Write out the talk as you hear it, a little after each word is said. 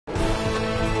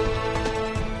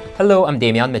Hello, I'm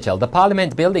Damian Mitchell. The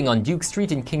Parliament building on Duke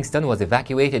Street in Kingston was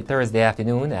evacuated Thursday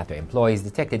afternoon after employees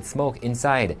detected smoke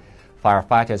inside.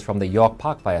 Firefighters from the York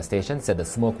Park Fire Station said the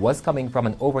smoke was coming from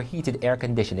an overheated air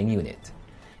conditioning unit.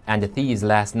 And the thieves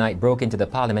last night broke into the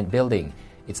Parliament building.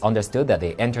 It's understood that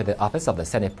they entered the office of the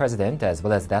Senate President as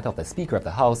well as that of the Speaker of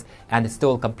the House and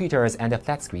stole computers and a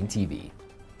flat-screen TV.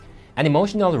 An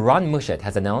emotional Ron Muschette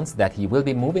has announced that he will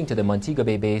be moving to the Montego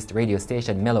Bay-based radio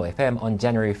station Mello FM on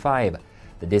January 5.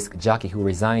 The disc jockey who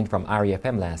resigned from Irie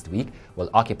FM last week will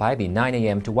occupy the 9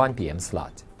 a.m. to 1 p.m.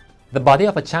 slot. The body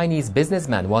of a Chinese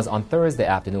businessman was on Thursday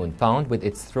afternoon found with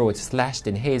its throat slashed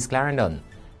in Hayes, Clarendon.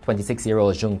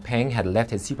 26-year-old Zhong Peng had left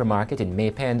his supermarket in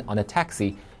May Pen on a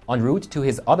taxi en route to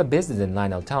his other business in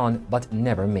Lionel Town, but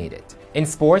never made it. In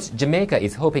sports, Jamaica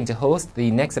is hoping to host the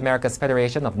next America's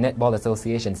Federation of Netball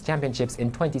Associations Championships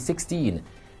in 2016.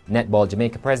 Netball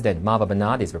Jamaica President Marva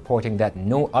Bernard is reporting that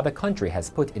no other country has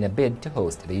put in a bid to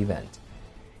host the event.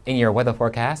 In your weather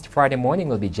forecast, Friday morning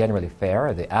will be generally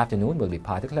fair. The afternoon will be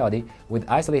partly cloudy with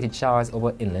isolated showers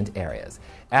over inland areas.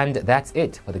 And that's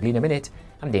it for the Gleaner Minute.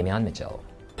 I'm Damian Mitchell.